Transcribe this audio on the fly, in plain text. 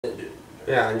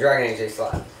Yeah, on Dragon Age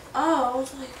Slab. Oh, I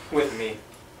was like... With me.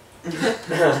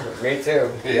 Me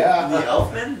too. Yeah. The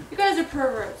Elfman? You guys are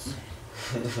perverts.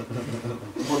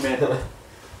 What man?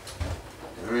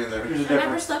 I mean, there's a I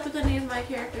never slept with any of my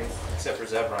characters. Except for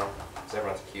Zebron.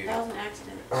 Zebron's cute. That was an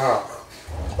accident.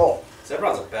 Oh.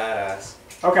 Zebron's a badass.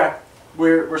 Okay,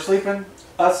 we're sleeping.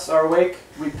 Us are awake.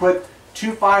 We put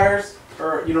 2 fires,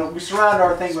 or we surround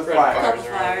our thing with Spread fire. fire. Couple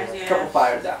fires, yeah. Couple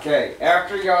fires out. Okay,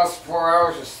 after y'all's 4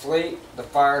 hours of sleep, the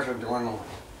fires are dwindling.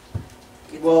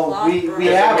 Get Well, the we cloth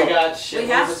have burned. we got We shit.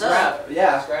 have of stuff. scrap.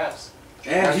 Yeah. Scraps.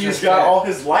 And That's he's just got it. all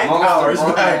his light Most powers of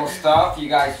the back. stuff you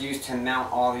guys use to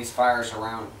mount all these fires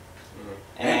around.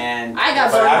 And I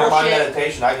got But after my shit.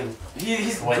 meditation, I can.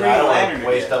 He's Wait, Green I don't want Lantern to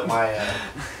waste again. up my.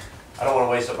 I don't want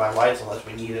to waste up my lights unless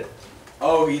we need it.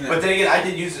 Oh, he But then again, I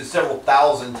did use it several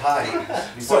thousand times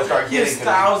before I started getting to me.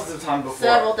 thousands of times before.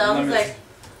 Several thousands, Limits. like...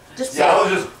 Just Yeah, I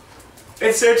was just.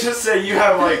 It's safe to say you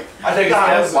have like. I take a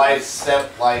thousands.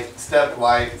 step light, step light, step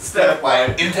light, step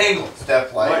light, entangle,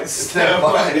 step light, Like, step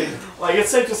light. Like it's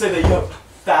safe to say that you have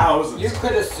thousands. you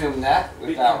could assume that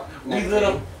without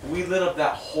we lit up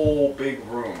that whole big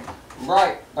room.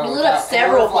 Right. But You lit up without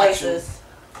several reflection. places.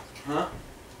 Huh?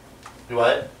 Do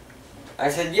what? I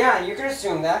said, yeah, you could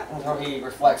assume that until he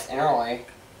reflects innerly.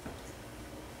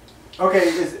 Okay,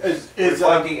 is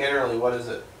Reflecting innerly, what is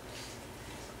it?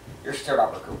 You're still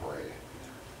not recuperated.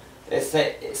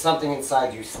 It's something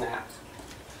inside you snapped.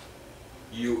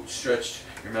 you stretched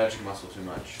your magic muscle too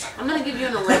much. I'm gonna give you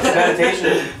an elixir.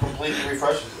 Meditation completely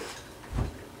refreshes it.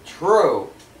 True,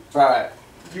 but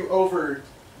You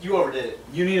overdid it.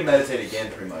 You need to meditate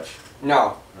again, pretty much.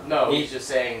 no. No, he's just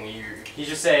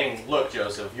saying look,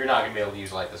 Joseph, you're not gonna be able to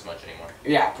use light this much anymore.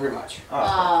 Yeah, pretty much.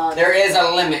 Oh, There is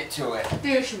a limit to it.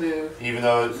 douche move. Even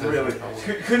though it's really?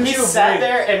 Couldn't He you sat avoid-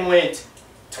 there and went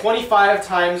 25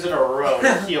 times in a row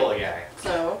to heal a guy.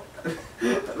 So,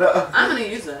 No. I'm gonna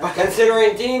use that.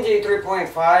 Considering D&D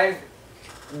 3.5,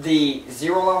 the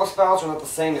 0 level spells are not the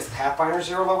same as Pathfinder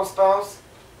 0 level spells,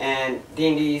 and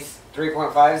D&D's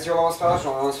 3.5 0 level spells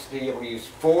are only supposed to be able to use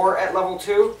 4 at level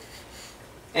 2,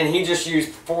 and he just used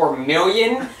 4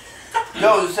 million.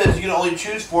 No, it says you can only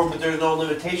choose 4, but there's no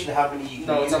limitation to how many you can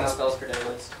No, it's use. on the spells per day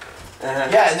list.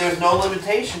 Yeah, and there's no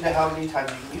limitation to how many times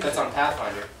you can use That's it. on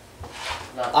Pathfinder.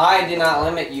 Not I did not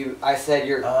limit you. I said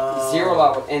you're Oh. 0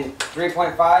 level. In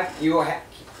 3.5, you will have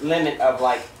limit of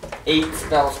like 8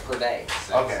 spells per day.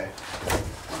 Okay.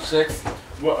 6?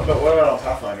 But what about on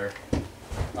Pathfinder?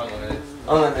 unlimited.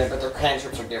 Unlimited, but their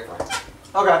cantrips are different.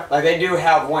 Okay. Like they do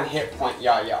have 1 hit point,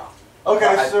 yeah. Okay,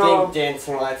 I so think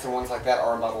dancing lights and ones like that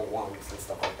are level 1s and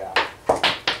stuff like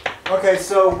that. okay,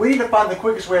 so we need to find the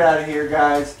quickest way out of here,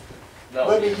 guys. No,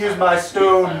 Let we me need to use find my our-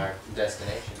 stone. We need to find our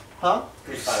destination. Huh?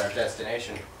 We need to find our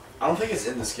destination. I don't think it's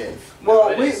in this cave. Well,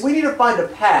 No, it is. we need to find a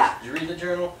path. Did you read the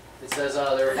journal? It says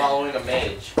they were following a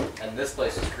mage, and this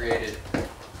place was created.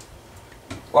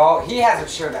 Well, he hasn't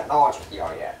shared that knowledge with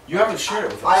y'all yet. You haven't shared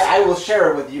it with us. I will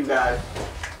share it with you guys.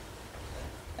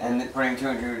 And then putting 2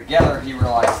 and 2 together, he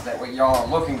realized that what y'all are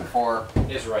looking for,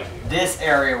 Is right here. this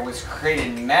area was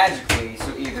created magically,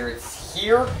 so either it's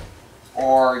here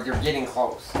or you're getting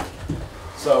close.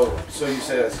 So you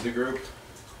say that's the group?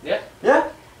 Yeah?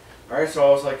 Alright, so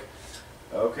I was like,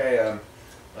 okay,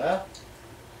 well,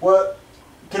 What?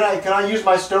 Can I use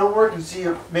my stonework and see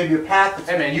maybe a path that's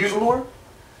Hey, man, you- usable?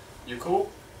 You cool?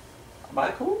 Am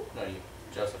I cool? No, you,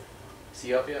 Joseph. See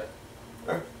you up yet?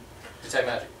 Detect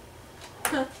magic.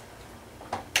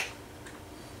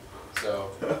 So,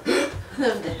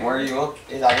 Where do you look?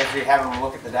 I guess we have him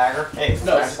look at the dagger. Hey, it's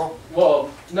No, it's- magical. well,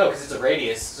 no, because it's a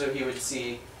radius, so he would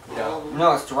see, you know.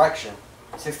 No, it's direction.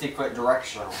 60-foot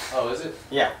directional. Oh, is it?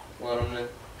 Yeah. Well, I'm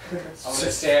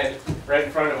gonna stand right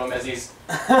in front of him as he's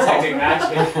detecting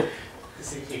magic. To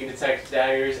see if he can detect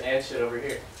daggers and shit over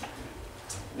here.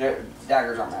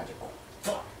 Daggers aren't magical.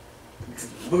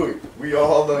 Louis, we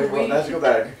all know you want magical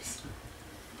daggers.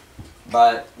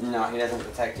 But, no, he doesn't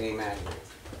detect any magic.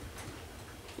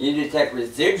 You detect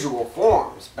residual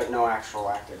forms, but no actual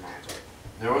active magic.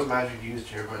 There was magic used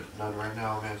here, but none right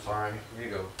now, man. Sorry. We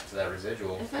go to that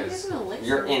residual. If I give Because him an elixir,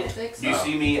 You're in will it. fix Do you it.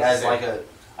 see me as like a?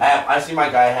 I see my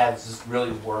guy has this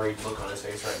really worried look on his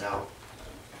face right now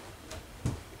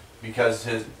because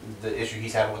the issue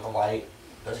he's having with the light.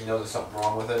 Does he know there's something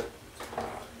wrong with it?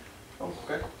 Oh,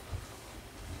 okay.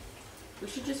 We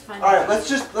should just find Alright,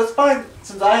 let's find,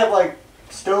 since I have like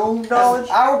stone knowledge.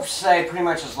 I would say pretty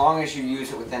much as long as you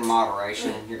use it within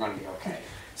moderation, you're going to be okay.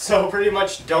 So pretty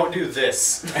much don't do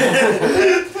this.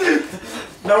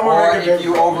 No more Or making if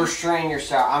you paper. overstrain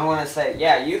yourself, I'm going to say,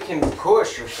 yeah, you can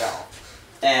push yourself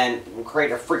and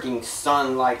create a freaking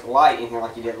sun-like light in here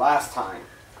like you did last time.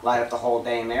 light up the whole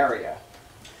damn area.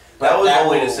 That was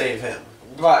only to will- save him.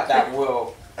 But that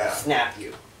will Yeah. snap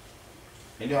you.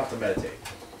 And you have to meditate.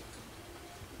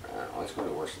 It's going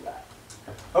to be worse than that.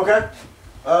 Okay.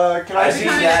 Can I I You're see see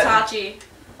becoming that. Itachi.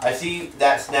 I see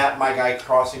that snap my guy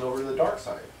crossing over to the dark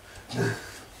side.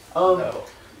 No.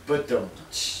 But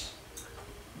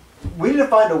we need to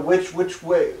find out which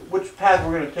path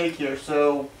we're gonna take here.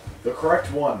 So the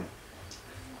correct one.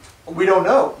 we don't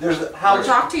know. There's how.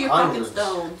 Talk to your fucking hundreds.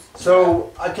 stones.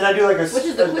 So can I do like a Which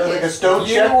is the like a quickest? stone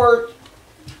You check? were,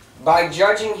 by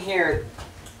judging here,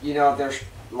 you know, there's,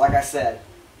 like I said,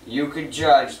 you could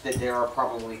judge that there are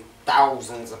probably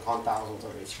thousands upon thousands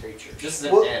of these creatures. This is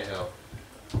an Well- anthill.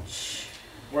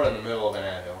 We're in the middle of an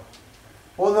anthill.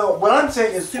 Well, no. What I'm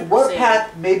saying is, Super what Saiyan.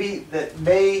 path maybe that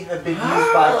may have been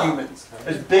used by humans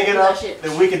is big enough Shit.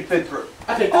 that we can fit through.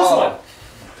 I think this Oh.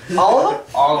 one. All of them?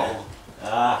 All of them.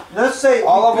 Let's say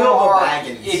All of we them build are,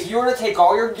 wagons. if you were to take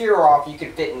all your gear off, you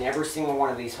could fit in every single one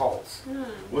of these holes.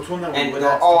 Which one that And would they're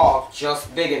have all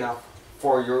just big enough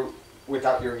for your,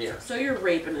 without your gear. So you're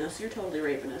raping us. You're totally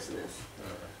raping us in this.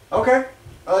 Okay.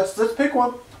 Let's pick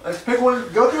one. Let's pick one.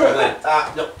 And go through it.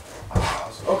 No.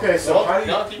 Okay, so Well, how do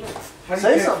you no, keep it. how do you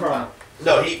Say get something. from?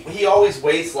 No, he always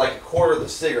wastes like a quarter of the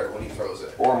cigarette when he throws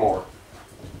it. Or more.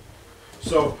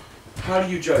 So how do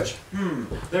you judge?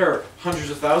 There are hundreds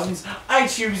of thousands. I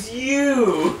choose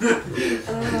you.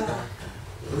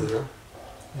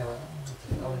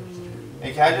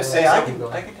 Hey, can I just say Hey, I something?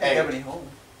 can take Hey. Ebony home.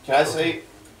 Can I say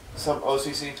some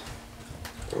OCC?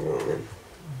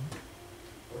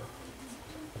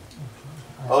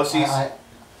 OCC.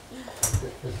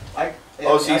 I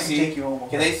OCC. can take you home.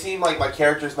 Can they seem like my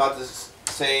character's not the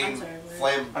I'm same sorry,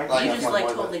 flam I- like You just, like,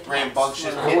 what- totally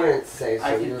rambunctious talk I kid? wouldn't say so.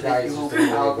 I can Your take guys you just home don't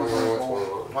know out what's of my going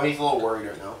home. on. Well, he's a little worried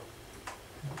right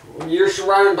now. You're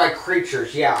surrounded by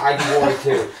creatures. Yeah, I'd be worried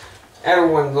too.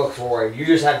 Everyone looks worried. You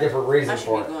just have different I reasons should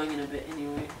for be it. going in a bit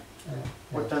anyway.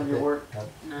 What time do you work?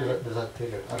 No. We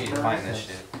need to find this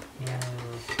shit.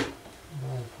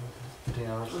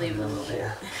 Leave it a little bit.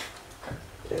 Yeah.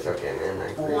 It's okay, man.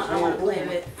 I I want to play a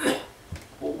bit.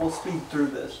 We'll speed through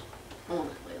this. I want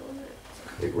to play a little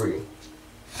bit. agree.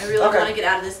 I really Okay. want to get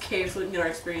out of this cave so we can get our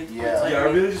experience points. Yeah. Like, Yeah, I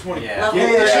really just want to Yeah. Level Yeah,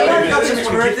 three. yeah, Yeah, yeah. I got some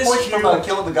Experience points from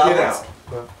killing the Get goblins.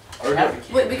 out.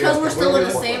 Wait, because we're still in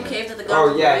the same cave that the Oh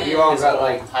goblins yeah, were in. you all got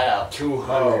like hideout.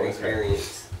 200 Oh, okay.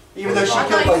 experience. Even though she I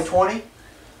killed thought like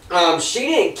 20. She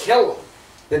didn't kill him.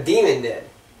 The demon did.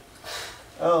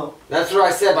 Oh. That's what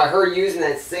I said. By her using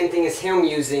that same thing as him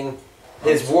using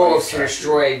his wolves to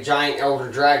destroy a giant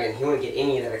elder dragon, he wouldn't get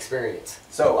any of that experience.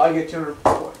 So I get 200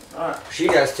 points. Alright. She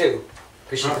does too,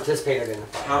 because she Huh? participated in the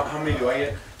fight. How many do I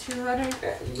get? 200?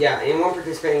 Yeah, anyone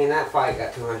participating in that fight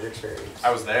got 200 experience.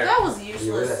 I was there. That was You were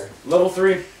useless. there. Level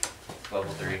 3.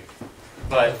 Level 3.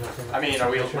 But I mean,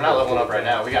 we're not leveling up right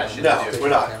now. We got shit No, to do. we're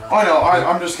not. Oh no,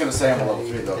 I'm just gonna say I'm a level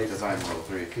 3 though, because I'm level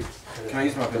 3. Can I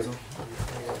use my pencil?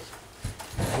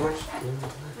 How much?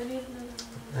 I need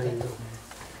another I didn't know.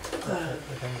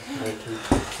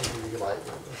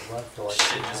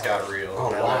 Shit just got real. Oh,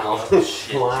 When I wow. leveled up,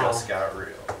 Shit Wow. just got real.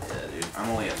 Yeah, dude. I'm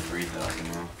only at 3 though, you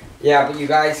know. Yeah, but you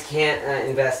guys can't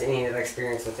invest any of that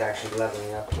experience with actually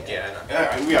leveling up yet.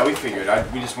 Yeah, I know. Yeah, we figured.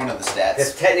 We just wanted the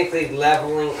Because stats. technically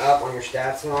leveling up on your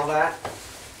stats and all that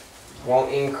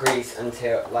won't increase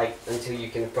until you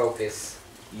can focus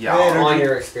Yeah. on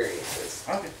your experiences.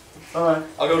 Okay. Alright.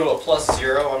 I'll go to a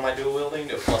 +0 on my dual wielding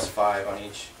to a +5 on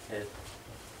each hit.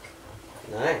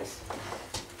 Nice.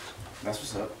 That's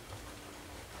what's up.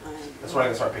 That's why I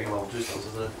can start picking level 2 spells,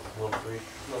 isn't it? Level 3.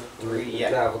 Three, Yeah.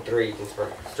 level 3, you can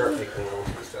start picking level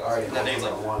 2 spells. Alright, And then they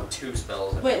level like 1. 2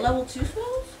 spells. Wait, level 2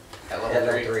 spells? At Yeah, level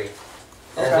level 3. 3.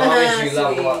 Okay. As long as you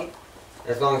level up. Sweet.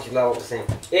 As long as you level up the same.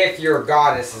 If your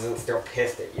goddess isn't still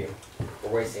pissed at you for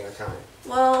wasting your time.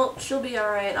 Well, she'll be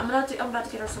alright. I'm about to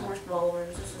get her some more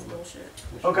followers. This is bullshit.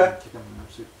 Okay.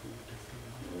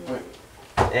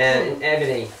 And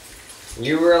Ebony,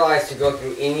 you realize to go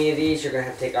through any of these, you're going to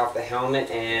have to take off the helmet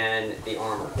and the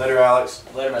armor. Later, Alex.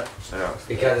 Later, man. Yeah.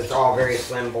 Because it's all very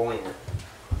flamboyant.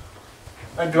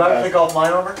 And do I have to take off my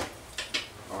armor?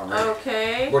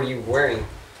 Okay. What are you wearing?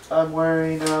 I'm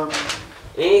wearing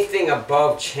Anything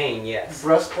above chain, yes.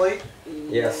 breastplate.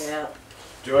 Yes. Yeah.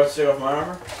 Do I have to take off my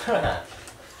armor?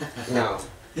 No.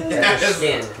 That's your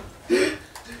skin.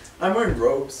 I'm wearing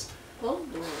robes. Well,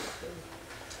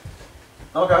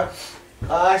 Okay.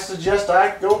 I suggest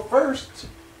I go first.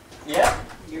 Yeah.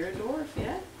 you're a dwarf,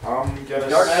 yeah? I'm gonna.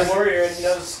 Dark Knight Warrior, and he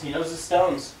knows his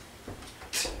stones.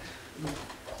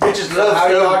 Bitches So love how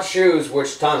do y'all stones. choose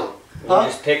which tunnel? You Huh?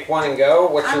 just pick one and go?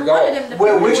 What's I your wanted goal? him to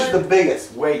Wait, pick which is one. the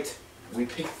biggest? Wait, we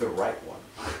picked the right one.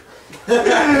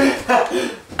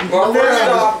 Well, first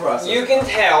off, process. you can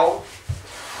tell,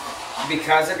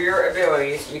 because of your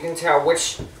abilities, you can tell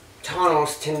which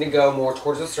tunnels tend to go more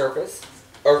towards the surface,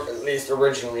 or at least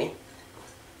originally.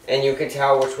 And you can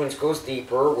tell which ones goes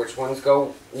deeper, which ones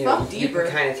go, you know, Fuck you deeper.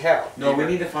 can kind of tell. No, we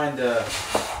need to find the.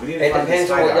 We need to It find depends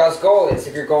the on what hideout. y'all's goal is.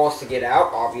 If your goal is to get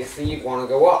out, obviously you'd want to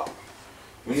go up.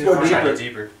 We Let's need to go find Try to deeper.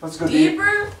 go deeper. Let's go deep.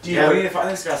 Deeper? Yeah, we need to find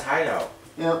this guy's hideout.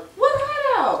 Yep. What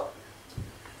hideout?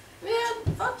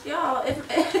 Man, fuck y'all.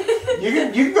 If, You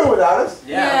can go without us.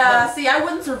 yeah, see, I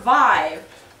wouldn't survive.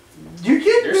 You can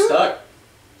You're do it. stuck.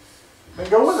 Then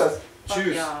go with us. Fuck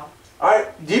Choose. y'all. All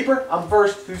right, deeper. I'm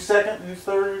first. Who's second? Who's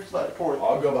third? Who's like fourth?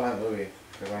 I'll go behind Louis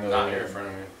because I know. Not that- here in front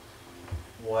of me.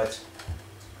 What?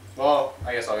 Well,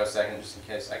 I guess I'll go second just in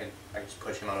case. I can just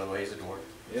push him out of the way. He's a dwarf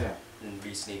Yeah. and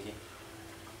be sneaky.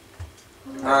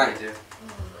 Alright. Me too.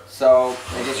 So,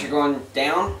 I guess you're going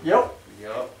down. Yep.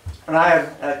 Yup. And I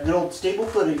have a good old stable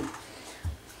footing.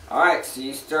 Alright, so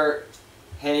you start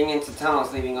heading into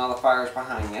tunnels, leaving all the fires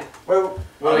behind you. Wait,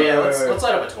 Oh yeah, wait, let's wait.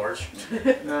 light up a torch. no.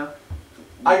 You're not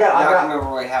I got. going to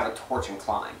really have a torch and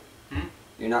climb. Hmm?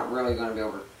 You're not really going to be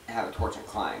able to have a torch and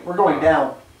climb. We're going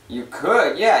down. You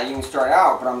could, yeah, you can start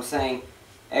out, but I'm saying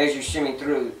as you're shimming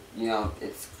through, you know,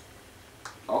 it's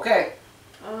okay.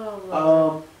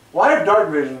 Oh, Well, I have dark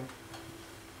vision.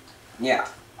 Yeah.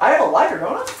 I have a lighter,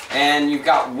 don't I? And you've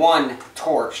got one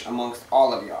torch amongst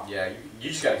all of y'all. Yeah, you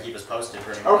just gotta keep us posted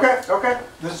pretty much. Okay. Okay.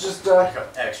 This is just Go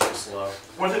extra slow.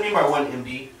 What does it mean by 1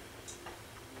 MD?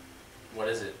 What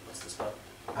is it? What's the spell?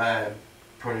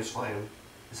 Produce flame.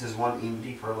 It says 1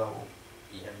 MD per level.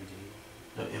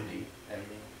 EMD. No, MD.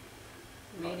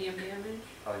 MD. medium damage?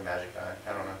 Probably magic die.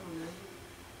 I don't know.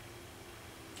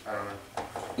 I don't know.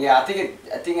 Yeah, I think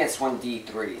it's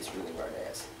 1d3 is really what it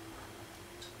is.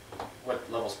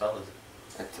 What level spell is it?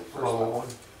 That's the first Level one. 1.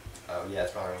 Oh yeah,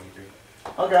 it's probably only 3.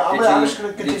 okay. I'm just gonna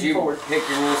Did continue you forward. pick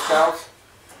your new spells?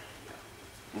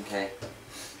 Okay.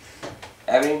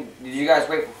 Evan, did you guys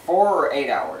wait for 4 or 8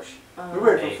 hours? We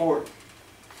waited for Eight. 4.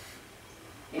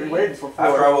 We Eight. waited for 4.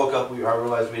 After I woke up, I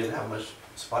realized we didn't have much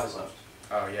supplies left.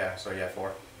 Oh yeah, so yeah,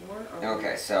 4.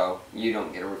 Okay, so you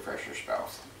don't get a refresher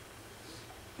spells.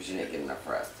 Because you didn't get enough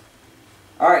rest.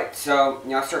 Alright, so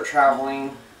y'all start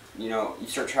traveling, you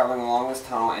start traveling along this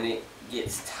tunnel and it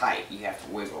gets tight. You have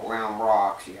to wiggle around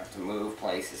rocks, you have to move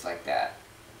places like that.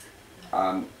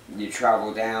 You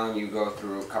travel down, you go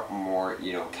through a couple more,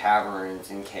 caverns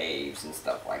and caves and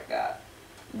stuff like that.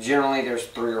 Generally there's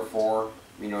 3 or 4,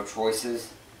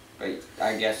 choices, but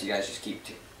I guess you guys just keep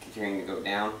continuing to go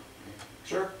down.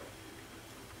 Sure.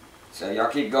 So y'all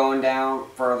keep going down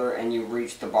further and you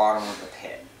reach the bottom of the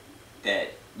pit that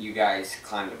you guys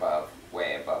climbed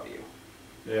way above you.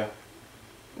 Yeah.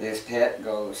 This pit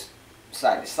goes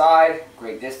side to side,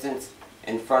 great distance.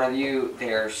 In front of you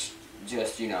there's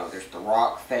just, there's the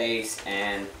rock face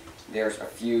and there's a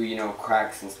few,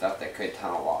 cracks and stuff that could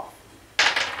tunnel off.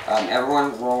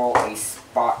 Everyone roll a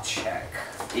spot check.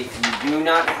 If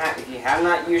you have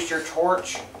not used your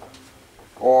torch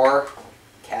or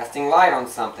casting light on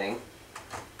something,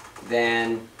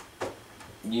 then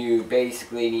you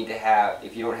basically need to have,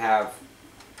 if you don't have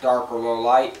dark or low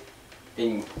light,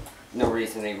 then no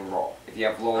reason to even roll. If you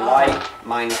have low light,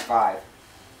 -5.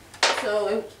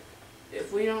 So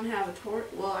if we don't have a torch,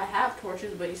 well, I have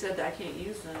torches, but you said that I can't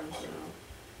use them, so.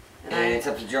 And it's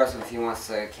up to Joseph if he wants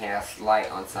to cast light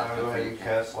on I'll something. go so ahead you and can.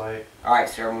 cast light. Alright,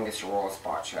 so everyone gets to roll a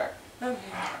spot check. Okay.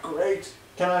 Great.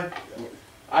 Can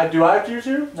do I have to use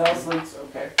two? No, it's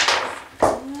okay.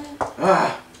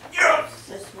 Ah,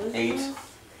 This was 8.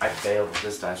 I failed with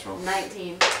this dice roll.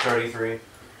 19. 33.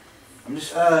 I'm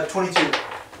just. 22.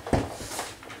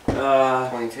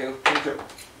 22. 22.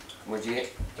 What'd you get?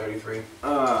 33.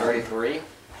 33?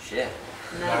 Shit.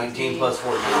 19 plus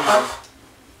 14.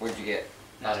 What'd you get?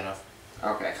 Not enough.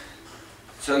 Okay.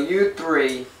 So you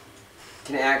 3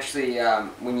 can actually,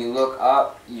 when you look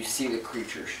up, you see the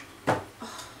creatures.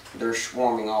 They're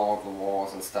swarming all over the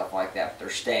walls and stuff like that, but they're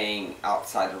staying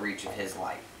outside the reach of his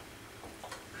light.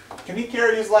 Can he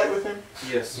carry his light with him?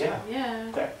 Yes. Yeah. Yeah.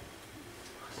 Okay.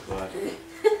 But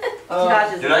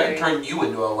Josh is Dude, I very- can turn you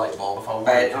into a light bulb if I want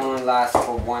But it to. only lasts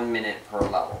for 1 minute per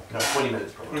level. No, 20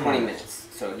 minutes per 20 minutes.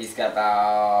 So he's got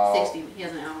about 60. He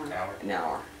has an hour. An hour. an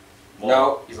hour. Well,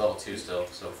 No. He's level 2 still,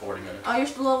 so 40 minutes. Oh, you're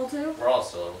still level 2? We're all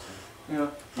still level 2. Yeah.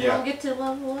 You don't get to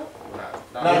level up? We're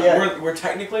not. Not yet. we're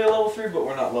technically a level 3, but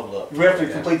we're not leveled up. We have to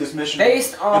Okay. complete this mission.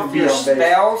 Based off And be your on base.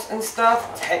 spells and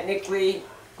stuff, technically,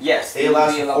 yes. It you would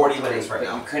lasts be a for level 40 3, minutes right but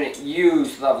now. you couldn't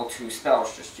use level 2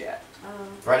 spells just yet.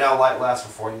 Right now, light lasts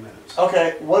for 40 minutes.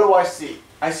 Okay, what do I see?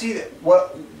 I see that.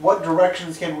 What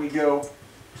directions can we go?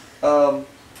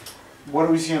 What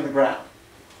do we see on the ground?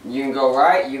 You can go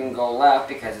right, you can go left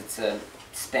because it's a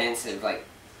expansive like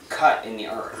cut in the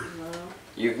earth. No.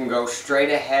 You can go straight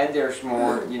ahead. There's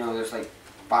more. You know, there's like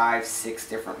 5, 6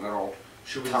 different little.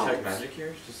 Should we Tunnels. detect magic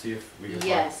here to see if we can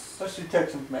Yes. Let's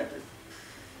detect some magic.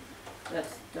 That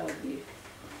would be.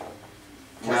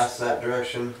 Cast that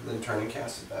direction, then turn and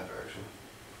cast it that direction.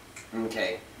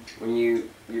 Okay, when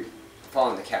you're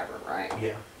following the cavern, right?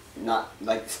 Yeah. Not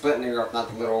like splitting the earth,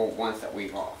 not the little ones that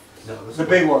weave off. No, this The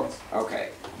big ones. Okay,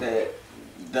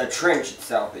 the trench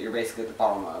itself that you're basically at the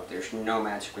bottom of. There's no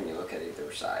magic when you look at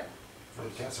either side. When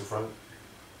you cast in front.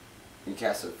 You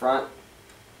cast it front.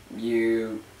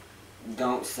 You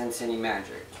don't sense any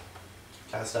magic,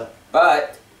 Cast up.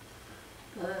 but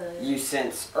But you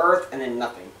sense earth and then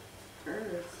nothing.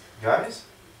 Earth. Guys?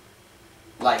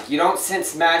 Like you don't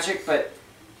sense magic, but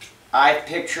I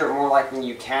picture it more like when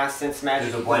you cast sense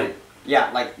magic. There's a blank. Yeah,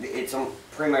 like it's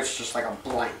pretty much just like a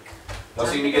blank. I'll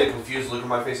see you get a confused look on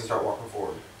my face and start walking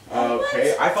forward.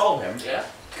 Okay, I follow him. Yeah.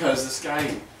 Because this guy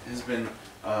has been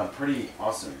pretty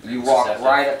awesome. You walk Deceptive.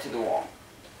 right up to the wall.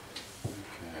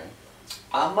 Okay.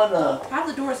 I'm gonna. Have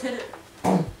the doors hit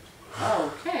it.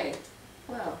 Okay.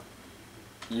 Well.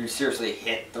 You seriously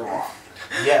hit the wall.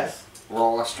 Yes.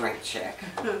 Roll a strength check.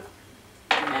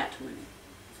 Nat 20.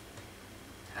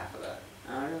 Half of that.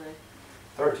 Oh, really?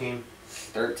 13.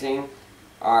 13.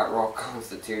 All right, roll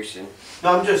Constitution.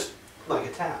 No, I'm just like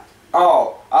a tap.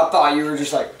 Oh, I thought you were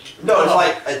just like. No, it's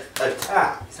like a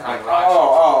tap. It's Like, not rock.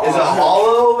 oh. Is it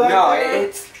hollow back No, there?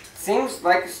 it seems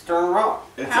like a stern rock.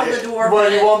 Have the door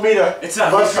What, hit you it. want me to It's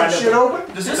not bust me trying some to- shit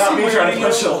open? Does It's this not seem me weird trying to to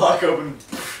punch you? the lock open.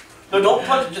 No, don't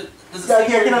punch. Does it Yeah,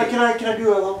 seem yeah, weird to can I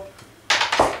do a little?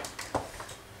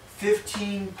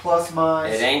 15 plus my.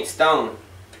 It ain't stone.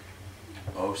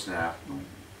 Oh snap.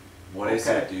 What is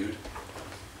Okay. it, dude?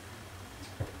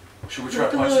 Should we try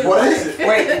Look, punching look. it? What is it?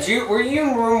 Wait, were you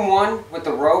in room 1 with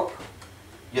the rope?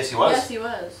 Yes, he was. Yes, he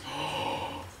was.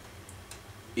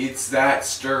 It's that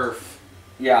sturf.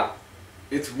 Yeah.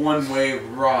 It's one-way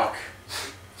rock.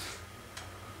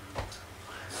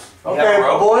 You have Okay, a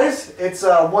rope? boys, it's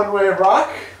a one-way rock.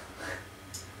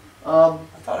 I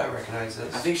thought I recognized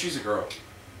this. I think she's a girl.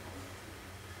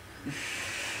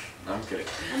 I'm kidding.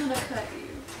 I'm gonna cut you.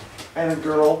 And a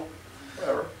girl.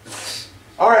 Whatever.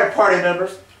 Alright, party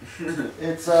members.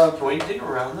 It's, Can we dig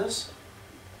around this?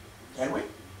 can we?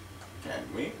 Can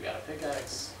we? We got a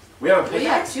pickaxe. We have a We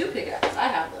have pickaxe. 2 pickaxes. I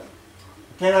have them.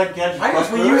 Can I just I bust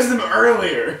guess we through used it? them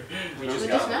earlier. We We just just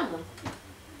got them. found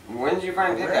them. When did you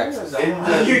find pickaxes? In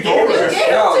the You gave door. us- Give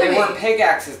No, them to they me. weren't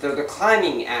pickaxes. They're the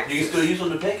climbing You axes. can still use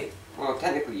them to pick it. Well,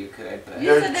 technically you could, but You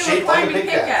They're said they were shaped like a climbing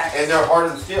pickaxe. and they're harder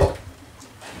than steel.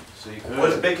 So you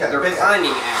What's a could. big cat? they're Big cat.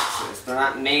 climbing axes. They're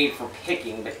not made for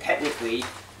picking, but technically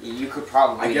you could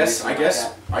probably. I guess. use I them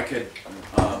guess like I could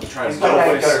try to. He's got a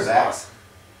Okay. woodcutter's axe.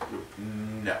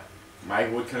 No, my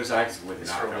woodcutter's axe would It's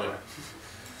not for cover wood. it.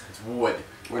 It's wood.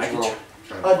 that. Which I can roll?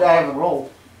 try. I haven't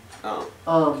rolled.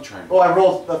 Oh, Try and- Well, I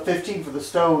rolled a 15 for the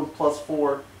stone plus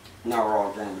 4. no,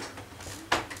 roll again.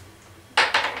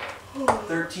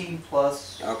 13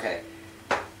 plus. Okay.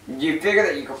 You figure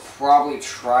that you could probably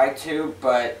try to,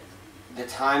 but the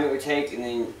time it would take, and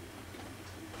then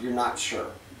you're not sure.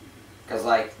 Because,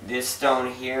 like, this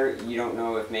stone here, you don't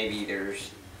know if maybe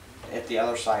if the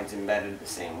other side's embedded the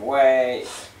same way.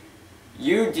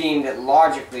 You deemed that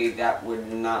logically that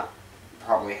would not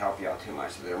probably help you out too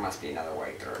much, so there must be another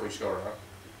way We through. just go around.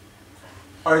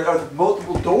 Are there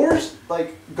multiple doors,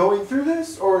 like, going through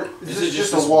this? Or is Is this it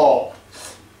just just a wall?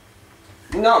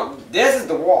 No, this is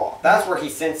the wall. That's where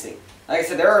he's sensing. Like I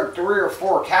said, there are 3 or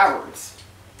 4 caverns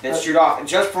that shoot off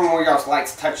just from where y'all's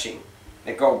lights touching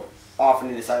that go off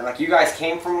into the side. Like you guys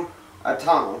came from a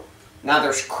tunnel. Now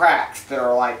there's cracks that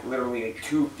are like literally like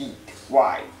 2 feet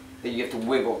wide that you have to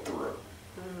wiggle through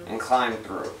and climb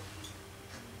through.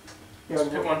 Yeah, Let's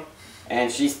pick one. And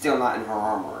she's still not in her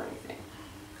armor or anything.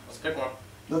 Let's pick one.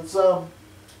 let's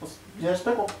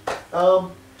pick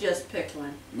one. Just pick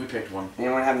one. We picked one.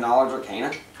 Anyone have knowledge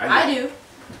arcana? I do.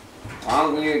 Why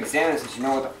don't you examine it since you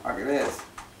know what the fuck it is?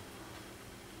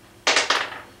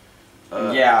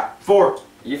 Yeah, 4.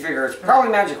 you figure it's probably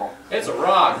magical. It's a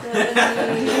rock.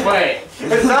 Wait.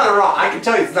 It's not a rock. I can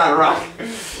tell you it's not a rock.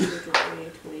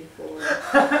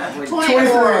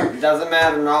 24. Doesn't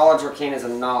matter, knowledge arcana is a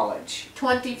knowledge.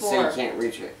 24. So you can't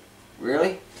reach it.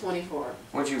 Really? 24.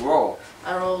 What'd you roll?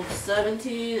 I rolled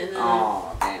 17 and then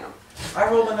Oh, damn. I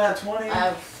rolled in that 20. I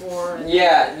have 4.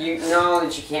 Yeah, you know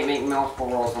that you can't make multiple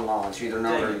rolls on knowledge. You either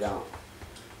know Dang or it. you don't.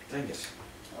 Dang it.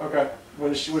 Okay.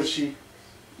 What is she?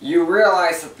 You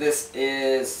realize that this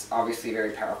is obviously a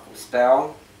very powerful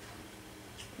spell,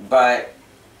 but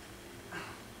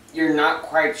you're not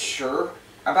quite sure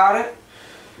about it,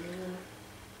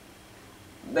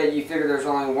 but you figure there's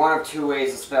only one of two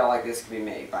ways a spell like this can be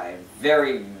made, by a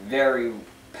very, very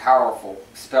powerful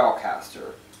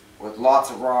spellcaster with lots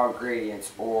of raw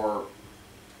ingredients, or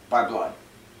by blood.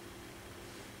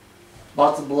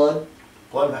 Lots of blood.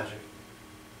 Blood magic.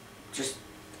 Just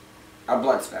a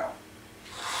blood spell.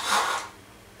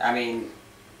 I mean,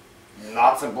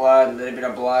 lots of blood, a little bit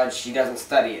of blood. She doesn't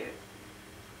study it.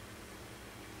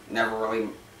 Never really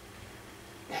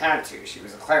had to. She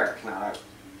was a cleric, not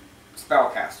a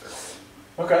spellcaster.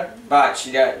 Okay. But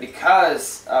she does,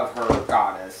 because of her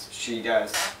goddess, she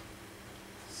does.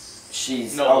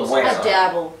 She's No, aware. I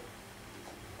dabble.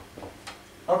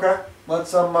 Okay.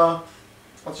 Let's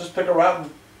just pick a route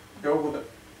and go with it.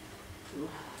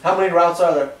 How many routes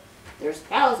are there? There's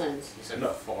thousands. You said No,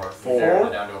 4. four? Narrowed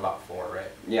it down to about 4, right?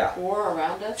 Yeah, 4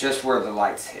 around us. just where the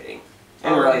light's hitting.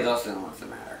 And really, those are the ones that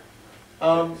matter.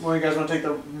 Well, you guys want to take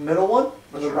the middle one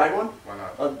or the Sure. right one? Why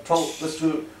not? Let's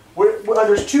do.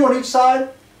 There's 2 on each side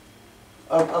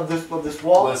of this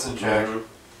wall. Listen check.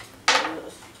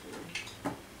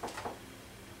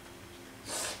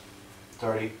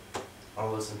 30.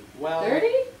 I'll listen. Well, 30?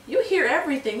 You hear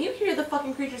everything. You hear the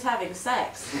fucking creatures having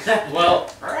sex. well,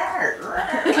 I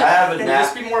have a could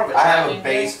nat. this be more of a I have a tracking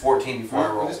base thing? 14 before I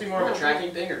Would roll. this be more of a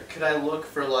tracking thing, or could I look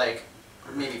for like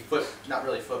maybe not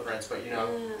really footprints, but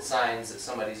signs that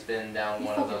somebody's been down You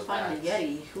one of fucking those find a paths?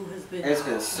 Yeti who has been. It's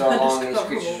been so long these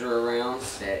undiscoverable. creatures are around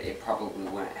that it probably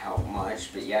wouldn't help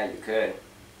much, but yeah, you could.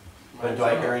 But do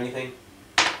I hear anything?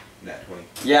 Nat 20.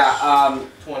 Yeah,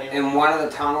 20. in one of the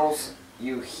tunnels,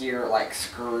 you hear like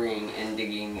scurrying and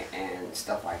digging and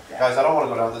stuff like that. Guys, I don't want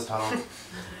to go down this tunnel.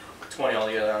 20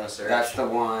 altogether on the search. That's the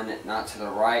one, not to the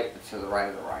right, but to the right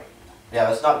of the right. Yeah,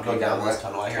 let's not go You down got this what?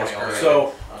 tunnel. I hear 20 scurrying.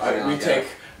 So Yeah. we take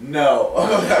no.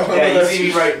 Yeah, you see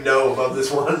me write no above this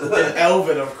one. And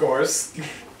Elvin, of course.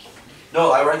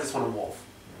 No, I write this one in wolf.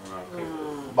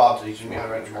 Mm. Bob's teaching me how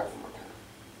to write in wolf.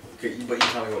 Okay, but you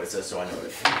tell me what it says so I know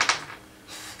it.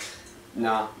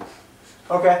 No.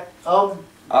 Okay.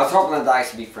 I was hoping the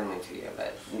dice would be friendly to you,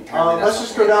 but apparently let's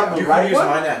that's just not go the way down it You Right can use one?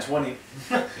 mine at 20.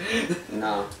 goes.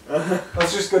 No.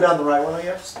 Let's just go down the right one, I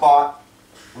guess. Spot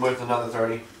with another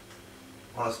 30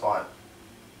 on a spot.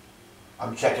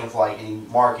 I'm checking for like any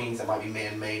markings that might be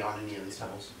man-made on any of these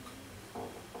tunnels.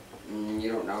 You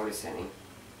don't notice any.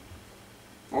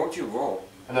 What would you roll?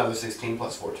 Another 16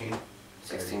 plus 14.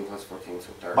 16 plus 14,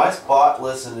 so 30. My spot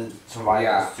listen and survival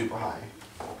Yeah. is super high.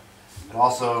 And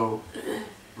also,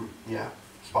 yeah,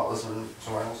 spot listen and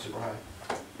survival is super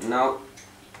high. No.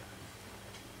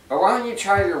 But why don't you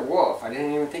try your wolf? I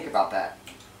didn't even think about that.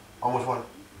 On which one?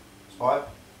 Spot?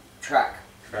 Track.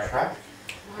 Track.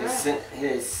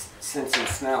 His sense and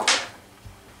smell.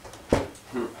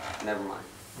 Never mind.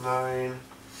 9.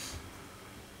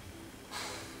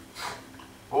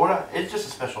 What would I, it's just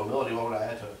a special ability. What would I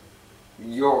add to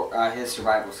it? His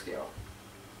survival skill.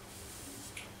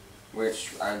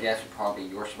 Which I guess would probably be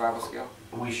your survival skill.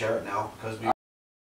 We share it now because we